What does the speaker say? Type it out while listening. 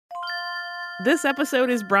This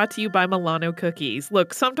episode is brought to you by Milano Cookies.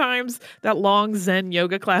 Look, sometimes that long Zen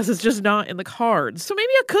yoga class is just not in the cards, so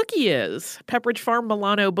maybe a cookie is. Pepperidge Farm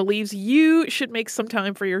Milano believes you should make some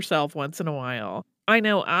time for yourself once in a while. I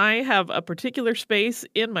know I have a particular space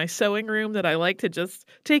in my sewing room that I like to just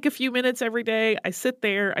take a few minutes every day. I sit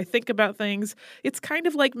there, I think about things. It's kind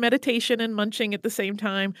of like meditation and munching at the same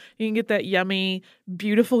time. You can get that yummy,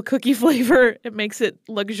 beautiful cookie flavor. It makes it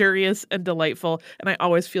luxurious and delightful, and I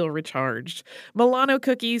always feel recharged. Milano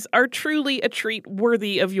cookies are truly a treat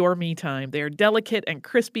worthy of your me time. They are delicate and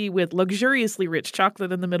crispy with luxuriously rich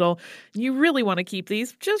chocolate in the middle. You really want to keep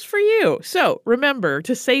these just for you. So remember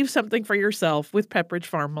to save something for yourself with Pepperidge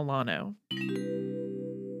Farm Milano.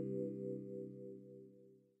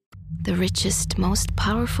 The richest, most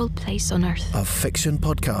powerful place on earth. A fiction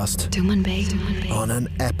podcast. Tumanbay. On an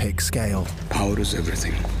epic scale. Power is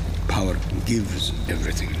everything. Power gives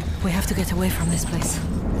everything. We have to get away from this place.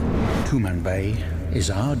 Tumanbay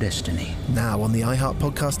is our destiny. Now on the iHeart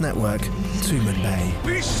Podcast Network, Tumanbay.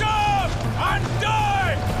 We serve and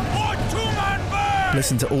die for Tumanbay!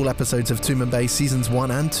 Listen to all episodes of Tumanbay Seasons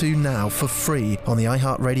 1 and 2 now for free on the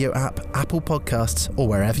iHeartRadio app, Apple Podcasts, or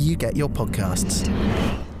wherever you get your podcasts.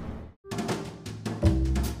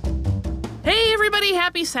 Hey everybody,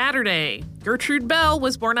 happy Saturday! Gertrude Bell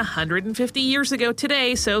was born 150 years ago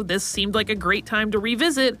today, so this seemed like a great time to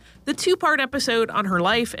revisit the two-part episode on her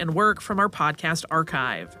life and work from our podcast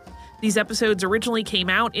archive. These episodes originally came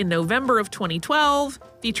out in November of 2012,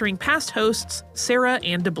 featuring past hosts Sarah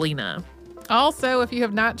and Deblina. Also, if you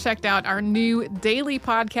have not checked out our new daily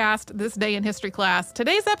podcast, This Day in History Class,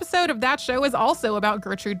 today's episode of that show is also about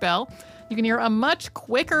Gertrude Bell. You can hear a much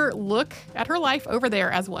quicker look at her life over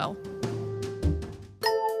there as well.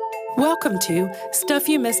 Welcome to Stuff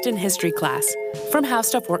You Missed in History Class from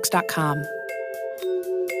HowStuffWorks.com.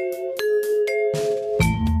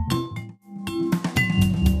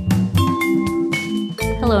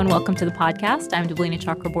 Hello and welcome to the podcast. I'm Deblina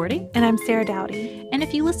Chakraborty. And I'm Sarah Dowdy. And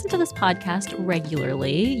if you listen to this podcast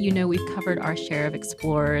regularly, you know we've covered our share of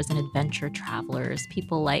explorers and adventure travelers,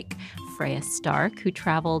 people like Freya Stark, who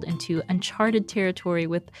traveled into uncharted territory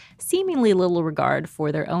with seemingly little regard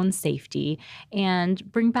for their own safety, and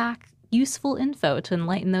bring back useful info to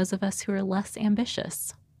enlighten those of us who are less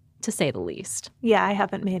ambitious, to say the least. Yeah, I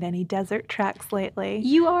haven't made any desert treks lately.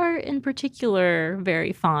 You are, in particular,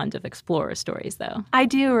 very fond of explorer stories, though. I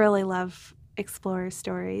do really love explorer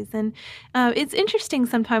stories, and it's interesting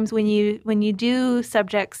sometimes when you do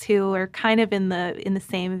subjects who are kind of in the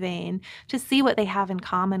same vein to see what they have in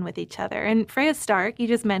common with each other. And Freya Stark, you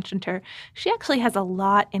just mentioned her, she actually has a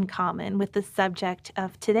lot in common with the subject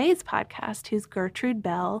of today's podcast, who's Gertrude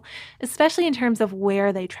Bell, especially in terms of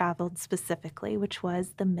where they traveled specifically, which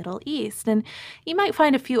was the Middle East. And you might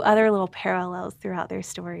find a few other little parallels throughout their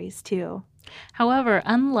stories too. However,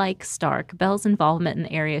 unlike Stark, Bell's involvement in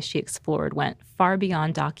the areas she explored went far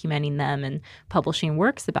beyond documenting them and publishing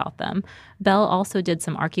works about them. Bell also did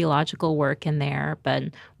some archaeological work in there, but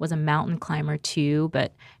was a mountain climber too.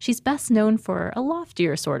 But she's best known for a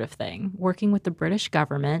loftier sort of thing. Working with the British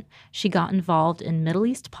government, she got involved in Middle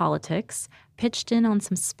East politics, pitched in on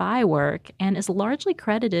some spy work, and is largely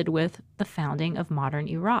credited with the founding of modern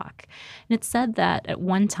Iraq. And it's said that at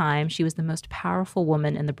one time she was the most powerful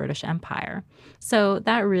woman in the British Empire. So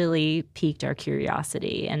that really piqued our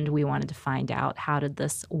curiosity, and we wanted to find out, how did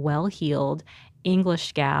this well-heeled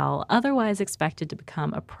English gal, otherwise expected to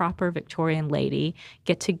become a proper Victorian lady,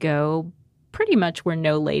 get to go pretty much where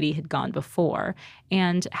no lady had gone before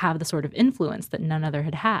and have the sort of influence that none other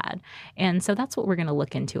had had. And so that's what we're going to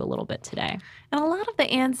look into a little bit today. And a lot of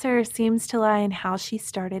the answer seems to lie in how she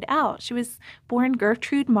started out. She was born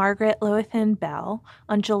Gertrude Margaret Lowithan Bell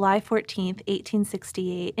on July 14th,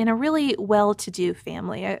 1868, in a really well-to-do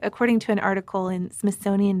family, according to an article in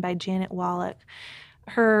Smithsonian by Janet Wallach.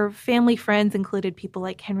 Her family friends included people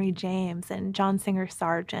like Henry James and John Singer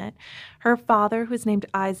Sargent. Her father, who was named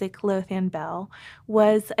Isaac Lowithan Bell,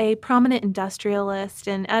 was a prominent industrialist,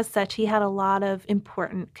 and as such, he had a lot of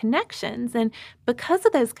important connections. And because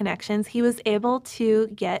of those connections, he was able to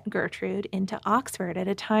get Gertrude into Oxford at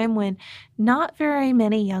a time when not very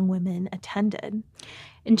many young women attended.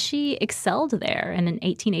 And she excelled there, and in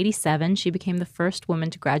 1887, she became the first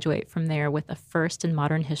woman to graduate from there with a first in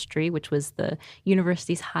modern history, which was the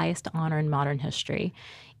university's highest honor in modern history.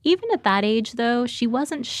 Even at that age, though, she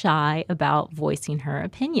wasn't shy about voicing her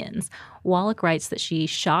opinions. Wallach writes that she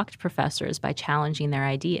shocked professors by challenging their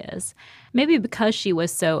ideas. Maybe because she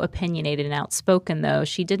was so opinionated and outspoken, though,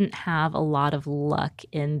 she didn't have a lot of luck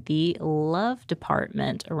in the love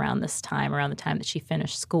department around the time that she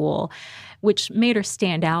finished school, which made her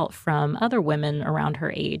stand out from other women around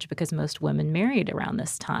her age because most women married around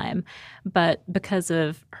this time. But because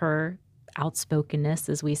of her outspokenness,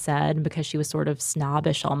 as we said, because she was sort of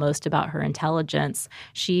snobbish almost about her intelligence,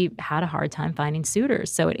 she had a hard time finding suitors.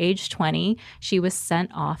 So at age 20, she was sent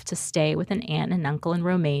off to stay with an aunt and uncle in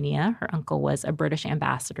Romania. Her uncle was a British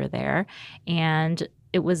ambassador there, and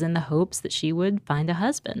it was in the hopes that she would find a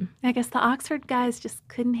husband. I guess the Oxford guys just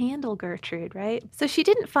couldn't handle Gertrude, right? So she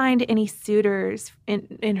didn't find any suitors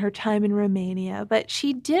in her time in Romania, but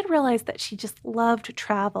she did realize that she just loved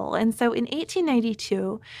travel. And so in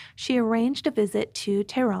 1892, she arranged a visit to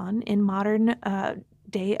Tehran in modern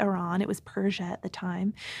day Iran. It was Persia at the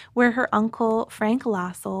time, where her uncle, Frank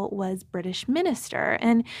Lassell, was British minister.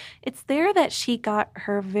 And it's there that she got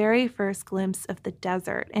her very first glimpse of the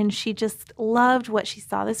desert. And she just loved what she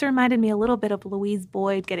saw. This reminded me a little bit of Louise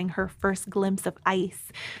Boyd getting her first glimpse of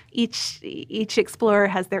ice. Each explorer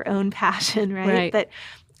has their own passion, right? But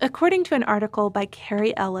according to an article by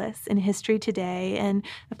Carrie Ellis in History Today and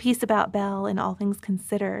a piece about Belle in All Things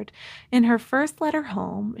Considered, in her first letter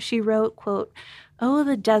home, she wrote, quote, "Oh,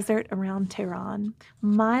 the desert around Tehran,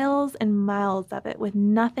 miles and miles of it with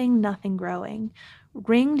nothing growing,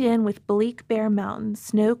 ringed in with bleak bare mountains,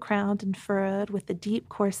 snow-crowned and furrowed with the deep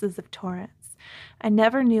courses of torrents. I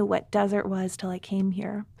never knew what desert was till I came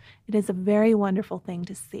here. It is a very wonderful thing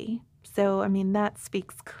to see." So, I mean, that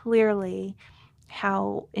speaks clearly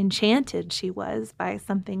how enchanted she was by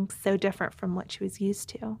something so different from what she was used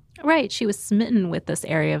to. Right. She was smitten with this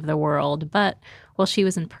area of the world, but while she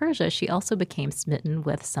was in Persia, she also became smitten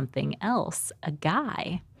with something else, a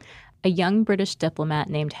guy, a young British diplomat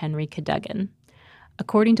named Henry Cadogan.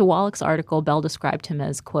 According to Wallach's article, Belle described him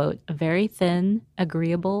as, quote, "a very thin,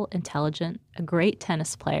 agreeable, intelligent, a great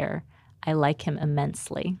tennis player. I like him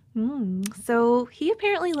immensely." So he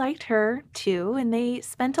apparently liked her, too, and they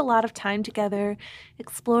spent a lot of time together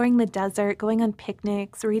exploring the desert, going on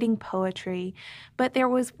picnics, reading poetry. But there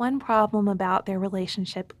was one problem about their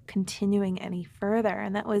relationship continuing any further,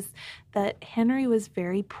 and that was that Henry was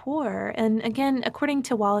very poor. And again, according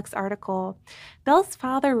to Wallach's article, Belle's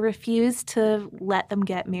father refused to let them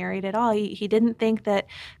get married at all. He didn't think that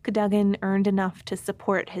Cadogan earned enough to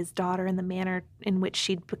support his daughter in the manner in which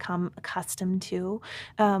she'd become accustomed to.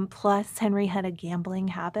 Plus, Henry had a gambling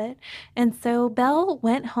habit. And so Belle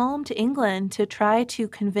went home to England to try to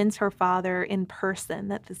convince her father in person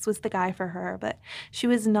that this was the guy for her, but she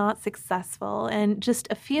was not successful. And just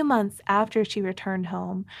a few months after she returned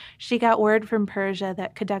home, she got word from Persia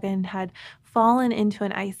that Cadogan had fallen into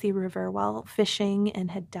an icy river while fishing and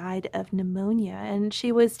had died of pneumonia. And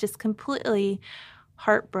she was just completely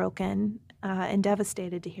heartbroken and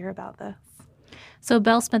devastated to hear about this. So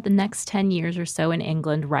Belle spent the next 10 years or so in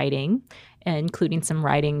England writing, including some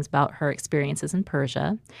writings about her experiences in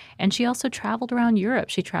Persia. And she also traveled around Europe.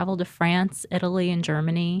 She traveled to France, Italy, and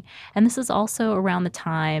Germany. And this is also around the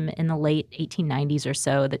time in the late 1890s or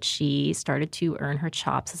so that she started to earn her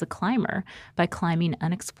chops as a climber by climbing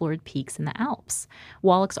unexplored peaks in the Alps.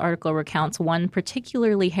 Wallach's article recounts one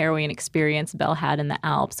particularly harrowing experience Belle had in the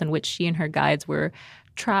Alps in which she and her guides were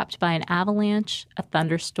trapped by an avalanche, a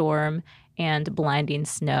thunderstorm, and blinding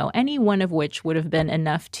snow, any one of which would have been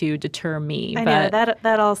enough to deter me. I know,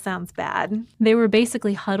 that all sounds bad. They were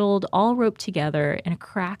basically huddled, all roped together in a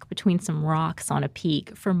crack between some rocks on a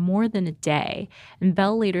peak for more than a day. And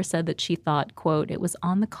Belle later said that she thought, quote, "it was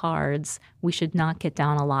on the cards. We should not get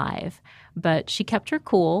down alive." But she kept her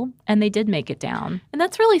cool, and they did make it down. And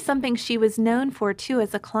that's really something she was known for, too,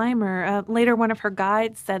 as a climber. Later, one of her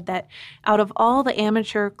guides said that out of all the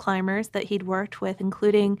amateur climbers that he'd worked with,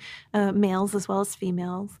 including males as well as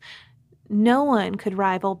females, no one could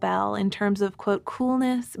rival Belle in terms of, quote,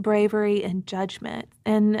 coolness, bravery, and judgment.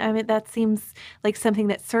 And I mean, that seems like something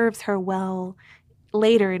that serves her well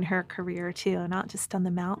later in her career, too, not just on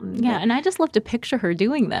the mountain. Yeah, and I just love to picture her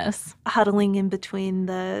doing this. Huddling in between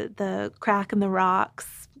the crack in the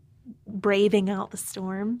rocks, braving out the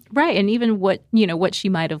storm. Right, and even what she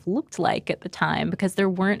might have looked like at the time, because there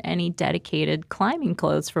weren't any dedicated climbing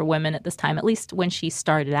clothes for women at this time, at least when she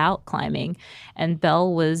started out climbing. And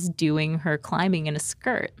Belle was doing her climbing in a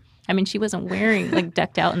skirt. I mean, she wasn't wearing, like,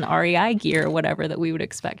 decked out in REI gear or whatever that we would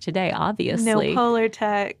expect today, obviously. No Polar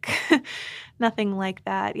Tech. nothing like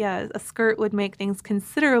that. Yeah, a skirt would make things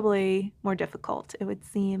considerably more difficult, it would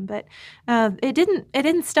seem. But it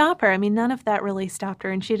didn't stop her. I mean, none of that really stopped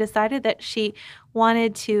her. And she decided that she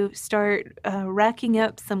wanted to start racking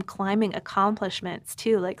up some climbing accomplishments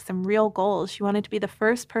too, like some real goals. She wanted to be the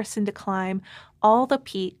first person to climb all the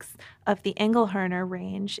peaks of the Engelherner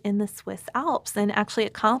Range in the Swiss Alps and actually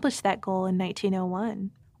accomplished that goal in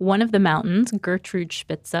 1901. One of the mountains, Gertrude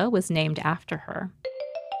Spitze, was named after her.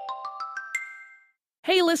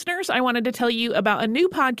 Hey, listeners, I wanted to tell you about a new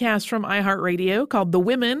podcast from iHeartRadio called The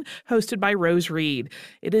Women, hosted by Rose Reed.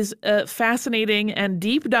 It is a fascinating and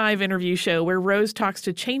deep dive interview show where Rose talks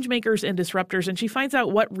to changemakers and disruptors, and she finds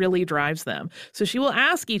out what really drives them. So she will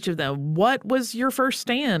ask each of them, what was your first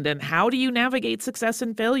stand, and how do you navigate success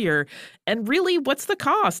and failure? And really, what's the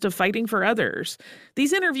cost of fighting for others?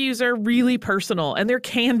 These interviews are really personal, and they're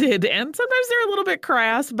candid, and sometimes they're a little bit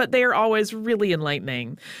crass, but they are always really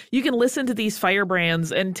enlightening. You can listen to these firebrands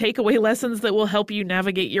and take away lessons that will help you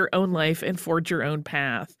navigate your own life and forge your own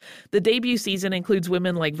path. The debut season includes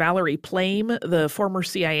women like Valerie Plame, the former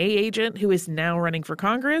CIA agent who is now running for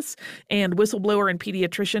Congress, and whistleblower and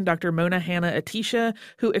pediatrician Dr. Mona Hanna-Attisha,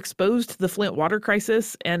 who exposed the Flint water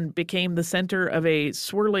crisis and became the center of a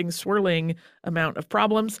swirling amount of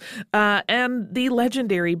problems, and the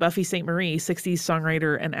legendary Buffy Sainte-Marie, 60s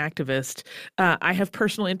songwriter and activist. I have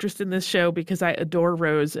personal interest in this show because I adore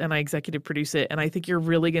Rose and I executive produce it, and I think you're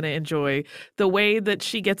really going to enjoy the way that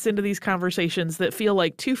she gets into these conversations that feel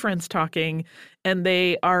like two friends talking, and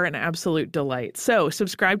they are an absolute delight. So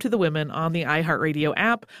subscribe to The Women on the iHeartRadio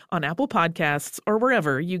app, on Apple Podcasts, or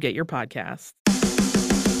wherever you get your podcasts.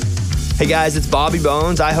 Hey guys, it's Bobby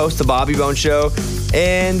Bones. I host the Bobby Bones Show,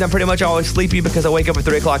 and I'm pretty much always sleepy because I wake up at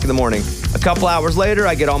 3 o'clock in the morning. A couple hours later,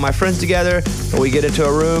 I get all my friends together, and we get into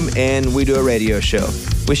a room, and we do a radio show.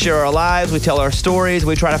 We share our lives, we tell our stories,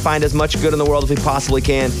 we try to find as much good in the world as we possibly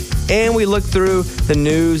can, and we look through the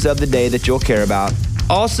news of the day that you'll care about.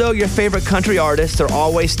 Also, your favorite country artists are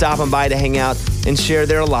always stopping by to hang out and share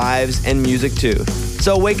their lives and music too.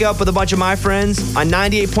 So wake up with a bunch of my friends on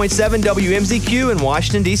 98.7 WMZQ in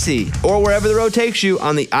Washington, D.C., or wherever the road takes you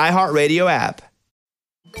on the iHeartRadio app.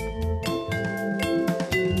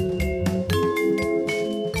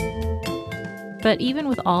 But even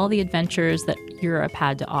with all the adventures that Europe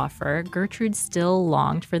had to offer, Gertrude still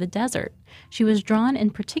longed for the desert. She was drawn in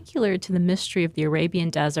particular to the mystery of the Arabian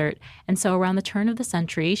desert, and so around the turn of the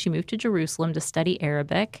century, she moved to Jerusalem to study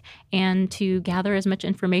Arabic and to gather as much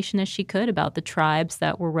information as she could about the tribes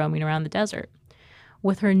that were roaming around the desert.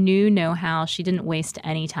 With her new know-how, she didn't waste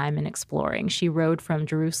any time in exploring. She rode from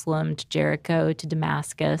Jerusalem to Jericho to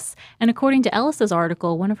Damascus. And according to Ellis's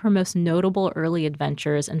article, one of her most notable early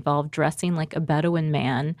adventures involved dressing like a Bedouin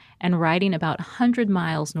man and riding about 100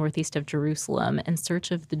 miles northeast of Jerusalem in search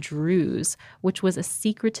of the Druze, which was a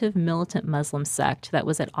secretive militant Muslim sect that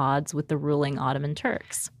was at odds with the ruling Ottoman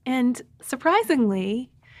Turks. And surprisingly,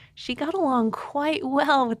 she got along quite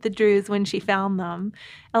well with the Druze when she found them.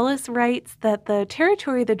 Ellis writes that the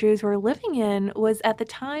territory the Druze were living in was at the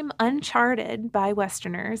time uncharted by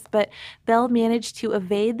Westerners, but Bell managed to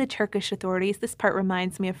evade the Turkish authorities. This part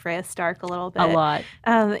reminds me of Freya Stark a little bit. A lot.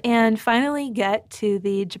 And finally get to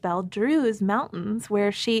the Jebel Druze mountains,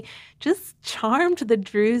 where she just charmed the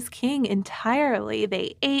Druze king entirely.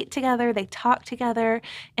 They ate together, they talked together,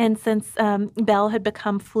 and since Bell had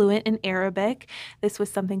become fluent in Arabic, this was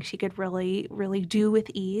something she could really, really do with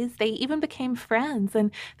ease. They even became friends, and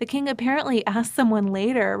the king apparently asked someone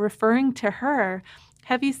later, referring to her,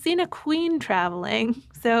 "Have you seen a queen traveling?"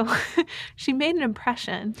 So she made an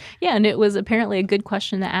impression. Yeah, and it was apparently a good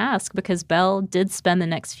question to ask because Bell did spend the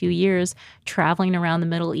next few years traveling around the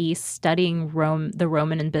Middle East, studying the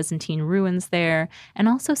Roman and Byzantine ruins there, and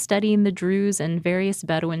also studying the Druze and various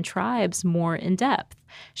Bedouin tribes more in depth.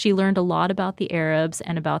 She learned a lot about the Arabs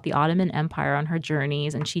and about the Ottoman Empire on her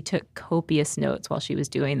journeys, and she took copious notes while she was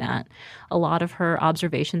doing that. A lot of her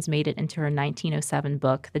observations made it into her 1907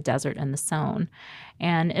 book, The Desert and the Sown.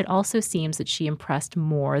 And it also seems that she impressed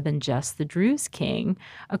more than just the Druze king.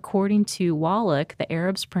 According to Wallach, the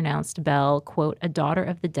Arabs pronounced Bell, quote, a daughter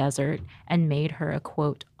of the desert, and made her a,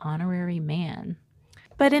 quote, honorary man.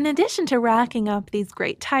 But in addition to racking up these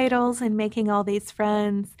great titles and making all these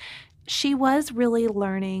friends, she was really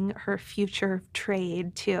learning her future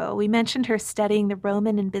trade, too. We mentioned her studying the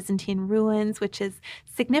Roman and Byzantine ruins, which is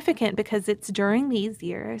significant because it's during these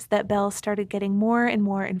years that Bell started getting more and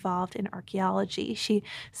more involved in archaeology. She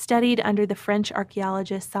studied under the French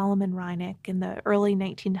archaeologist Solomon Reinach in the early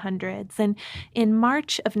 1900s. And in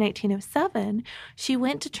March of 1907, she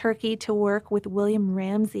went to Turkey to work with William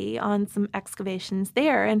Ramsay on some excavations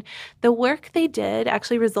there. And the work they did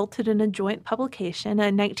actually resulted in a joint publication,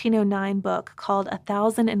 a 1909 book called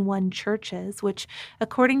 1001 Churches, which,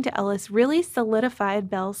 according to Ellis, really solidified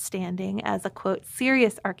Bell's standing as a, quote,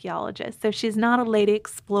 serious archaeologist. So she's not a lady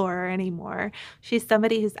explorer anymore. She's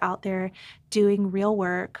somebody who's out there doing real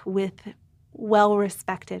work with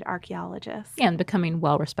well-respected archaeologists. And becoming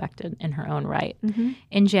well-respected in her own right. Mm-hmm.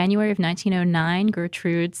 In January of 1909,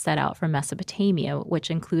 Gertrude set out for Mesopotamia, which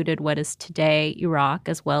included what is today Iraq,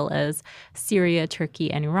 as well as Syria, Turkey,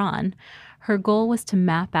 and Iran. Her goal was to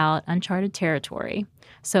map out uncharted territory.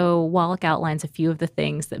 So Wallach outlines a few of the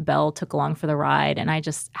things that Bell took along for the ride, and I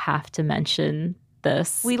just have to mention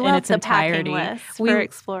this we in love its the entirety. Packing list for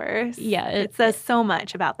explorers. Yeah. It says so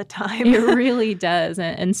much about the time. It really does,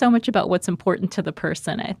 and so much about what's important to the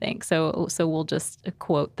person, I think. So we'll just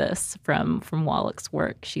quote this from Wallach's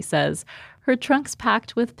work. She says, "Her trunks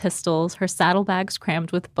packed with pistols, her saddlebags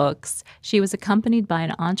crammed with books. She was accompanied by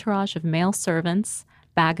an entourage of male servants,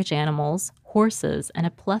 baggage animals, horses, and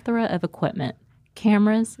a plethora of equipment,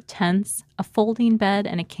 cameras, tents, a folding bed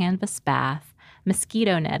and a canvas bath,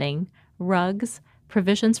 mosquito netting, rugs,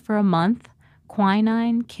 provisions for a month,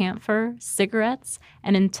 quinine, camphor, cigarettes,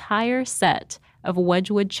 an entire set of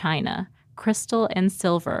Wedgwood china, crystal and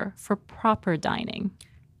silver for proper dining."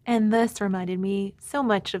 And this reminded me so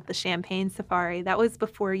much of the Champagne Safari. That was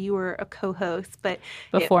before you were a co-host, but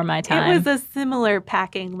before my time. It was a similar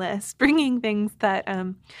packing list, bringing things that,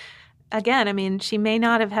 again, I mean, she may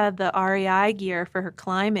not have had the REI gear for her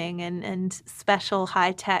climbing and special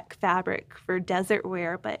high-tech fabric for desert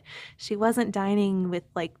wear, but she wasn't dining with,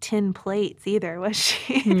 like, tin plates either, was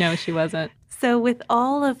she? No, she wasn't. So with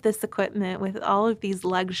all of this equipment, with all of these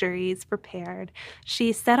luxuries prepared,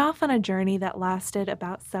 she set off on a journey that lasted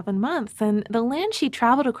about 7 months. And the land she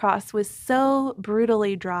traveled across was so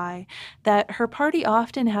brutally dry that her party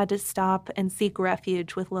often had to stop and seek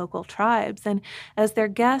refuge with local tribes. And as their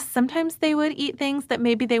guests, sometimes they would eat things that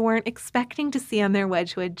maybe they weren't expecting to see on their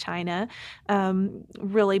Wedgwood china.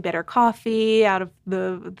 Really bitter coffee out of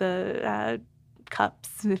the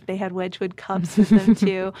cups, if they had Wedgwood cups with them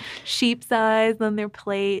too, sheep's eyes on their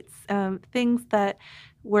plates, things that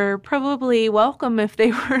were probably welcome if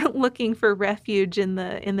they were looking for refuge in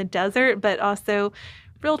the desert, but also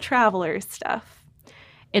real traveler stuff.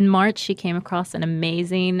 In March, she came across an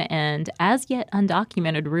amazing and as yet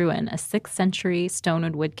undocumented ruin, a 6th century stone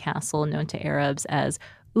and wood castle known to Arabs as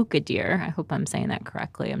Uqadir. I hope I'm saying that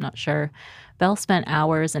correctly. I'm not sure. Bell spent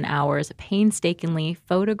hours and hours painstakingly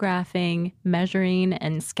photographing, measuring,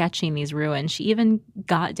 and sketching these ruins. She even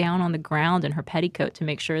got down on the ground in her petticoat to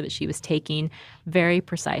make sure that she was taking very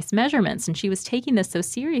precise measurements. And she was taking this so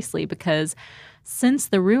seriously because since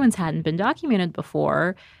the ruins hadn't been documented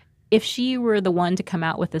before, if she were the one to come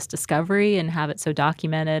out with this discovery and have it so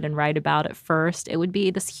documented and write about it first, it would be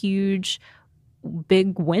this huge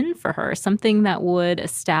big win for her, something that would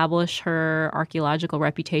establish her archaeological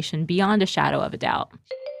reputation beyond a shadow of a doubt.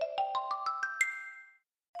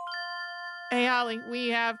 Hey, Holly, we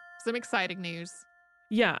have some exciting news.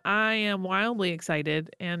 Yeah, I am wildly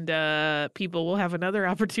excited, and people will have another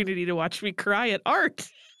opportunity to watch me cry at art.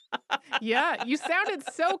 Yeah, you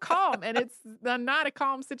sounded so calm, and it's not a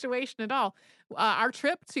calm situation at all. Our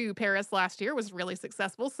trip to Paris last year was really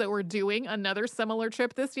successful, so we're doing another similar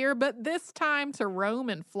trip this year, but this time to Rome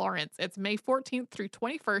and Florence. It's May 14th through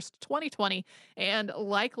 21st, 2020, and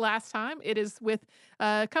like last time, it is with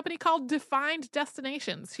a company called Defined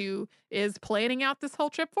Destinations, who is planning out this whole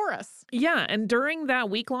trip for us. Yeah, and during that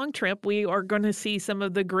week-long trip, we are going to see some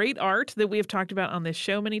of the great art that we have talked about on this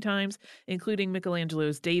show many times, including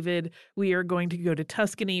Michelangelo's David. We are going to go to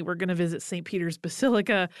Tuscany. We're going to visit St. Peter's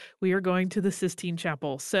Basilica. We are going to the Sistine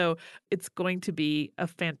Chapel. So it's going to be a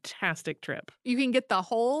fantastic trip. You can get the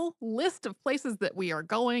whole list of places that we are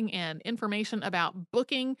going and information about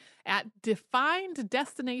booking at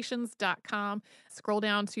defineddestinations.com. Scroll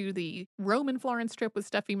down to the Rome and Florence trip with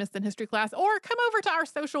Stuff You Missed in History Class, or come over to our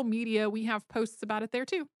social media. We have posts about it there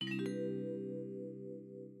too.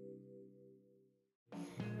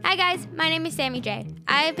 Hi guys, my name is Sammy J.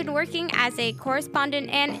 I have been working as a correspondent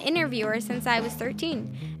and interviewer since I was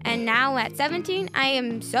 13. And now at 17, I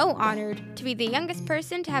am so honored to be the youngest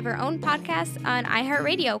person to have her own podcast on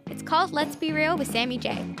iHeartRadio. It's called Let's Be Real with Sammy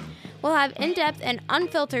J. We'll have in-depth and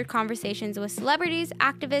unfiltered conversations with celebrities,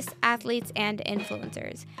 activists, athletes, and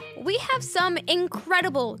influencers. We have some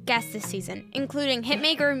incredible guests this season, including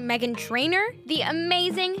hitmaker Meghan Trainor, the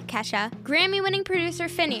amazing Kesha, Grammy-winning producer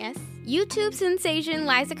Phineas, YouTube sensation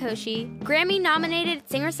Liza Koshy, Grammy-nominated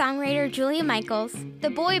singer-songwriter Julia Michaels, the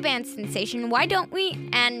boy band sensation Why Don't We,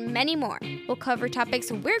 and many more. We'll cover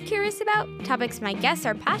topics we're curious about, topics my guests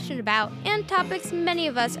are passionate about, and topics many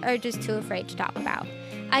of us are just too afraid to talk about.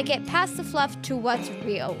 I get past the fluff to what's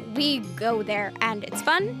real. We go there, and it's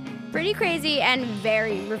fun, pretty crazy, and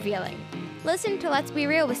very revealing. Listen to Let's Be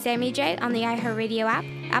Real with Sammy J on the iHeartRadio app,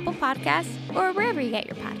 Apple Podcasts, or wherever you get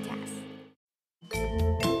your podcasts.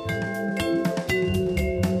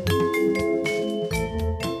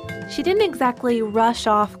 She didn't exactly rush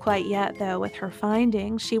off quite yet, though, with her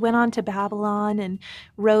findings. She went on to Babylon and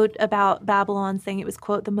wrote about Babylon, saying it was,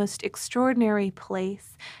 quote, the most extraordinary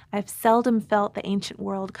place. I've seldom felt the ancient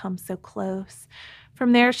world come so close.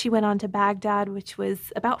 From there, she went on to Baghdad, which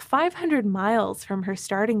was about 500 miles from her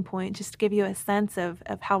starting point, just to give you a sense of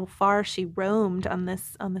how far she roamed on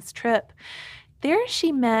this trip. There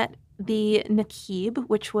she met the Naqib,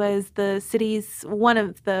 which was the city's one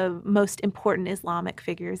of the most important Islamic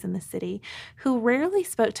figures in the city, who rarely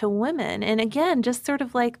spoke to women. And again, just sort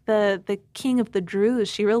of like the king of the Druze,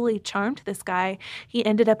 she really charmed this guy. He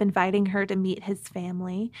ended up inviting her to meet his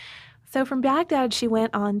family. So from Baghdad, she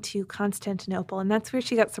went on to Constantinople, and that's where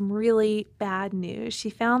she got some really bad news. She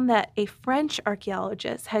found that a French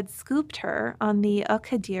archaeologist had scooped her on the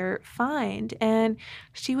Al-Qadir find, and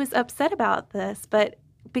she was upset about this, but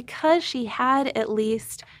because she had at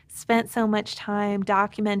least spent so much time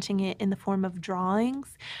documenting it in the form of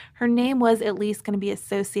drawings, her name was at least going to be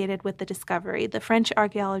associated with the discovery. The French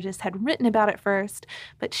archaeologist had written about it first,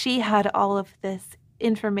 but she had all of this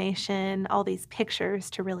information, all these pictures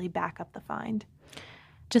to really back up the find.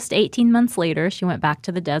 Just 18 months later, she went back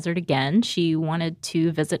to the desert again. She wanted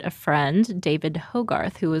to visit a friend, David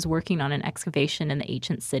Hogarth, who was working on an excavation in the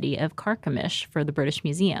ancient city of Carchemish for the British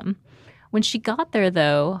Museum. When she got there,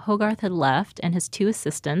 though, Hogarth had left, and his two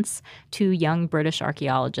assistants, two young British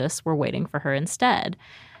archaeologists, were waiting for her instead.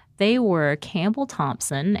 They were Campbell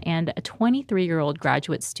Thompson and a 23-year-old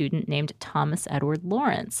graduate student named Thomas Edward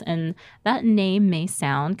Lawrence. And that name may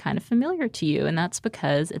sound kind of familiar to you, and that's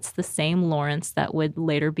because it's the same Lawrence that would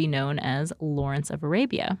later be known as Lawrence of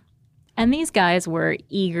Arabia. And these guys were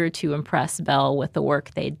eager to impress Belle with the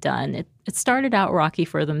work they'd done. It started out rocky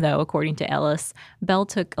for them, though, according to Ellis. Belle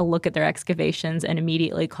took a look at their excavations and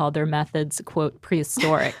immediately called their methods, quote,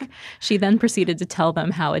 prehistoric. She then proceeded to tell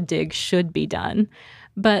them how a dig should be done.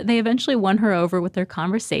 But they eventually won her over with their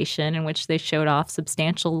conversation, in which they showed off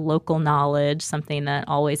substantial local knowledge, something that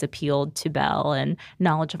always appealed to Belle, and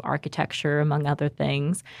knowledge of architecture, among other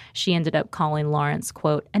things. She ended up calling Lawrence,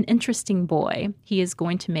 quote, an interesting boy. He is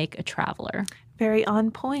going to make a traveler. Very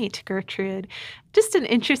on point, Gertrude. Just an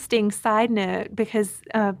interesting side note, because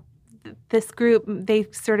this group, they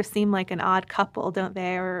sort of seem like an odd couple, don't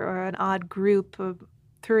they, or an odd group of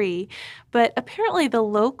three. But apparently the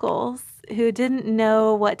locals, who didn't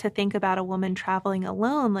know what to think about a woman traveling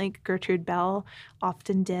alone like Gertrude Bell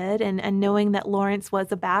often did, and knowing that Lawrence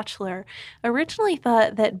was a bachelor, originally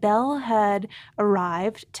thought that Belle had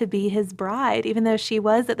arrived to be his bride, even though she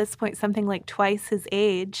was at this point something like twice his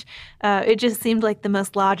age. It just seemed like the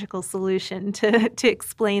most logical solution to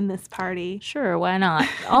explain this party. Sure, why not?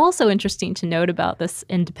 Also interesting to note about this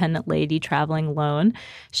independent lady traveling alone,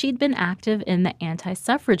 she'd been active in the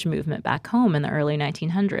anti-suffrage movement back home in the early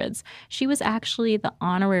 1900s. She was actually the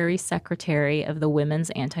honorary secretary of the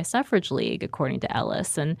Women's Anti-Suffrage League, according to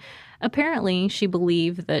Ellis, and apparently she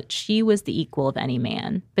believed that she was the equal of any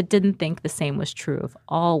man, but didn't think the same was true of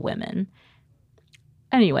all women.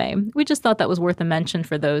 Anyway, we just thought that was worth a mention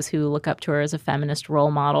for those who look up to her as a feminist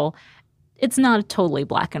role model. It's not totally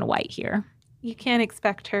black and white here. You can't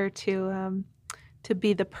expect her to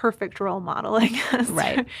be the perfect role model, I guess.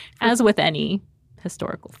 Right, as with any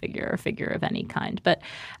historical figure or figure of any kind. But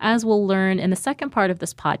as we'll learn in the second part of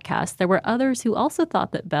this podcast, there were others who also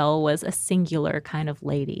thought that Belle was a singular kind of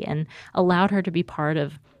lady and allowed her to be part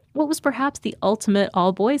of what was perhaps the ultimate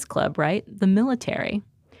all-boys club, right? The military.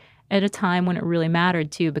 At a time when it really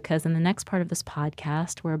mattered, too, because in the next part of this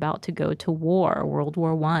podcast, we're about to go to war, World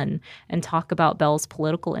War I, and talk about Belle's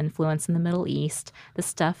political influence in the Middle East, the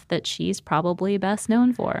stuff that she's probably best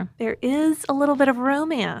known for. There is a little bit of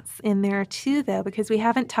romance in there, too, though, because we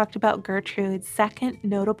haven't talked about Gertrude's second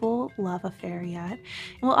notable love affair yet.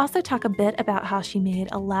 And we'll also talk a bit about how she made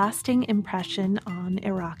a lasting impression on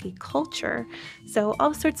Iraqi culture. So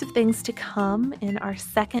all sorts of things to come in our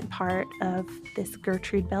second part of this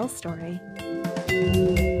Gertrude Bell story.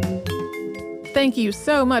 Thank you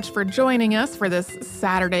so much for joining us for this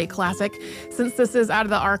Saturday Classic. Since this is out of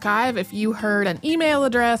the archive, if you heard an email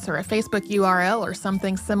address or a Facebook URL or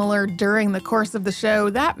something similar during the course of the show,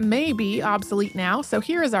 that may be obsolete now. So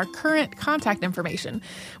here is our current contact information.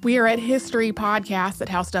 We are at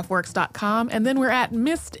historypodcasts@howstuffworks.com, and then we're at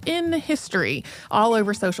Missed in History all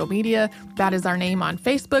over social media. That is our name on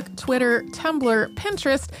Facebook, Twitter, Tumblr,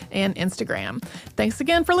 Pinterest, and Instagram. Thanks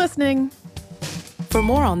again for listening. For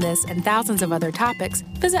more on this and thousands of other topics,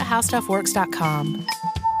 visit howstuffworks.com.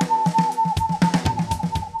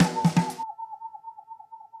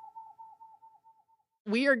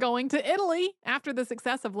 We are going to Italy. After the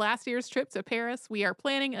success of last year's trip to Paris, we are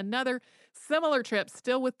planning another similar trip,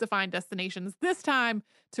 still with defined destinations, this time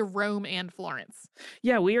to Rome and Florence.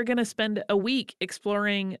 Yeah, we are going to spend a week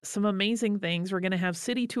exploring some amazing things. We're going to have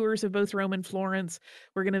city tours of both Rome and Florence.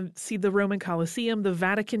 We're going to see the Roman Colosseum, the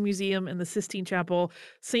Vatican Museum, and the Sistine Chapel,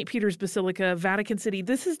 St. Peter's Basilica, Vatican City.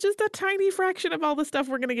 This is just a tiny fraction of all the stuff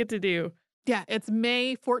we're going to get to do. Yeah, it's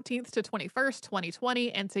May 14th to 21st,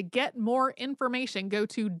 2020. And to get more information, go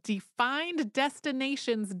to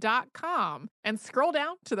defineddestinations.com and scroll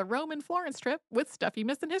down to the Rome and Florence trip with Stuff You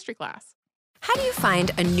Missed in History Class. How do you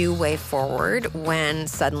find a new way forward when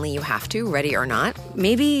suddenly you have to, ready or not?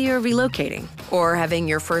 Maybe you're relocating, or having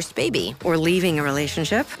your first baby, or leaving a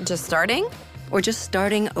relationship, just starting, or just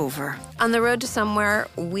starting over. On the Road to Somewhere,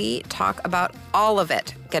 we talk about all of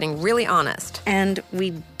it, getting really honest. And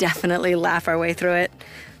we definitely laugh our way through it.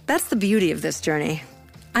 That's the beauty of this journey.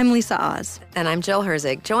 I'm Lisa Oz. And I'm Jill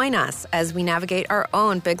Herzig. Join us as we navigate our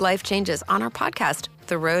own big life changes on our podcast,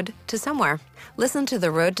 The Road to Somewhere. Listen to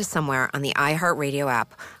The Road to Somewhere on the iHeartRadio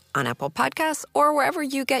app, on Apple Podcasts, or wherever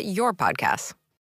you get your podcasts.